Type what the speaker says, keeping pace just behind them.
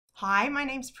Hi, my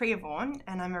name's Priya Vaughan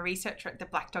and I'm a researcher at the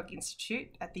Black Dog Institute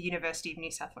at the University of New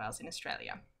South Wales in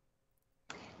Australia.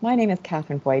 My name is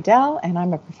Catherine Boydell and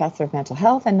I'm a professor of mental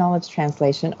health and knowledge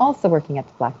translation, also working at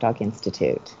the Black Dog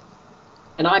Institute.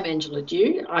 And I'm Angela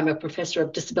Dew. I'm a professor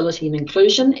of disability and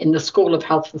inclusion in the School of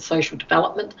Health and Social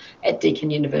Development at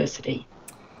Deakin University.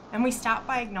 And we start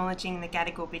by acknowledging the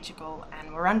Gadigal, Bidjigal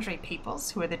and Wurundjeri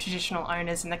peoples, who are the traditional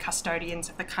owners and the custodians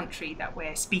of the country that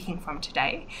we're speaking from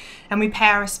today. And we pay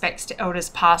our respects to elders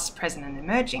past, present and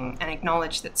emerging, and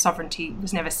acknowledge that sovereignty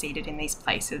was never ceded in these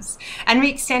places. And we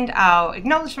extend our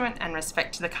acknowledgement and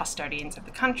respect to the custodians of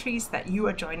the countries that you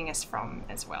are joining us from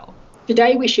as well.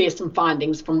 Today we share some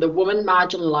findings from the Women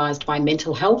Marginalised by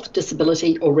Mental Health,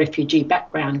 Disability or Refugee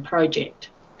Background project.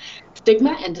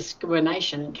 Stigma and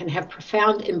discrimination can have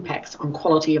profound impacts on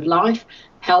quality of life,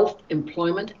 health,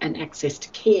 employment and access to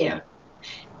care.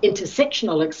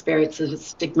 Intersectional experiences of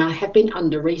stigma have been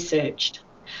under-researched.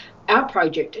 Our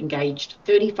project engaged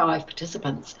 35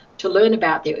 participants to learn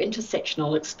about their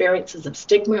intersectional experiences of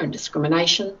stigma and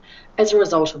discrimination as a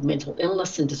result of mental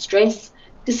illness and distress,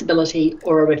 disability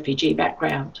or a refugee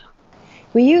background.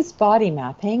 We used body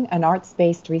mapping, an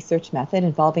arts-based research method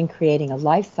involving creating a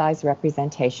life-size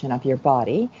representation of your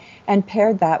body, and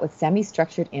paired that with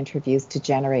semi-structured interviews to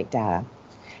generate data.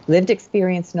 Lived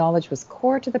experience knowledge was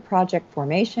core to the project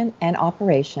formation and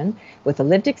operation, with a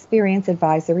lived experience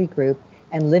advisory group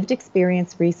and lived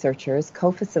experience researchers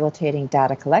co-facilitating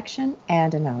data collection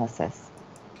and analysis.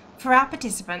 For our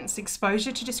participants,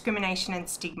 exposure to discrimination and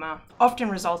stigma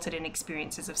often resulted in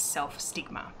experiences of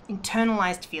self-stigma,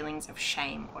 internalised feelings of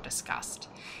shame or disgust.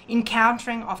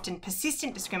 Encountering often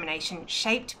persistent discrimination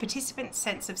shaped participants'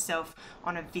 sense of self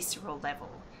on a visceral level.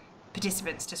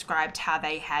 Participants described how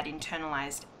they had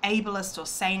internalised ableist or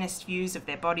sanist views of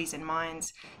their bodies and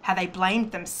minds, how they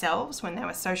blamed themselves when they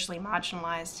were socially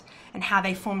marginalised, and how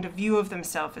they formed a view of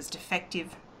themselves as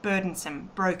defective,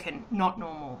 burdensome, broken, not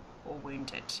normal, or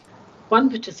wounded. One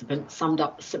participant summed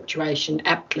up the situation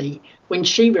aptly when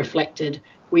she reflected,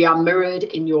 "We are mirrored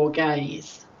in your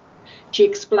gaze." She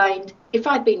explained, "If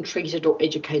I'd been treated or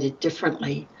educated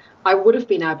differently, I would have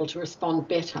been able to respond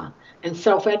better and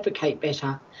self-advocate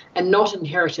better and not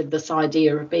inherited this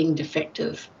idea of being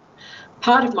defective.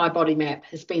 Part of my body map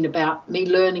has been about me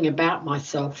learning about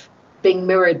myself, being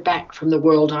mirrored back from the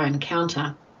world I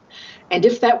encounter. And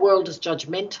if that world is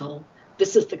judgmental,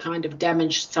 this is the kind of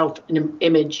damaged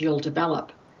self-image you'll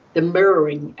develop, the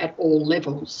mirroring at all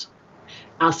levels.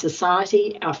 Our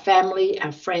society, our family,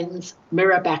 our friends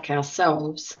mirror back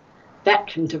ourselves. That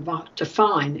can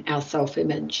define our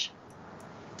self-image."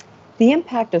 The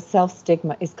impact of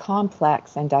self-stigma is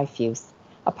complex and diffuse.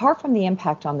 Apart from the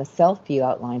impact on the self-view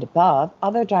outlined above,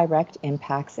 other direct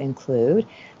impacts include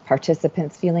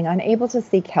participants feeling unable to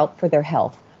seek help for their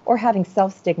health, or having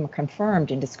self-stigma confirmed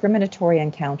in discriminatory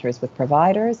encounters with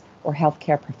providers or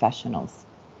healthcare professionals,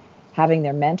 having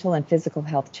their mental and physical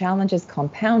health challenges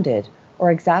compounded or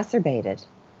exacerbated,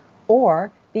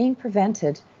 or being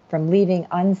prevented from leaving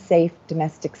unsafe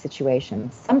domestic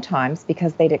situations, sometimes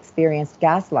because they'd experienced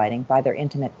gaslighting by their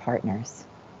intimate partners.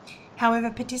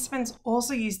 However, participants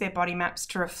also use their body maps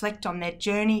to reflect on their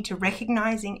journey to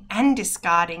recognising and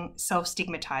discarding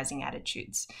self-stigmatising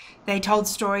attitudes. They told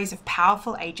stories of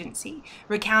powerful agency,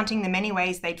 recounting the many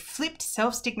ways they'd flipped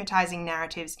self-stigmatising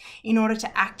narratives in order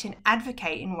to act and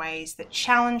advocate in ways that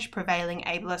challenge prevailing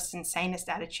ableist and sanist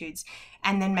attitudes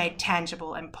and then made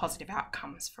tangible and positive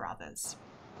outcomes for others.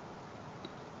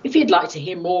 If you'd like to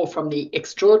hear more from the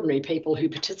extraordinary people who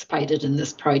participated in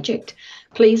this project,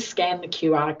 please scan the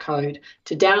QR code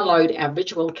to download our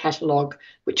visual catalogue,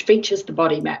 which features the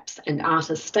body maps and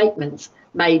artist statements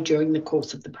made during the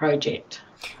course of the project.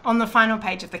 On the final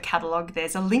page of the catalogue,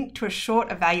 there's a link to a short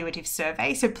evaluative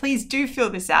survey, so please do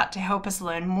fill this out to help us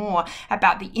learn more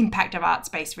about the impact of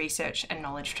arts-based research and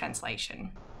knowledge translation.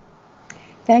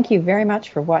 Thank you very much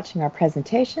for watching our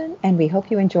presentation, and we hope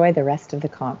you enjoy the rest of the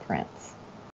conference.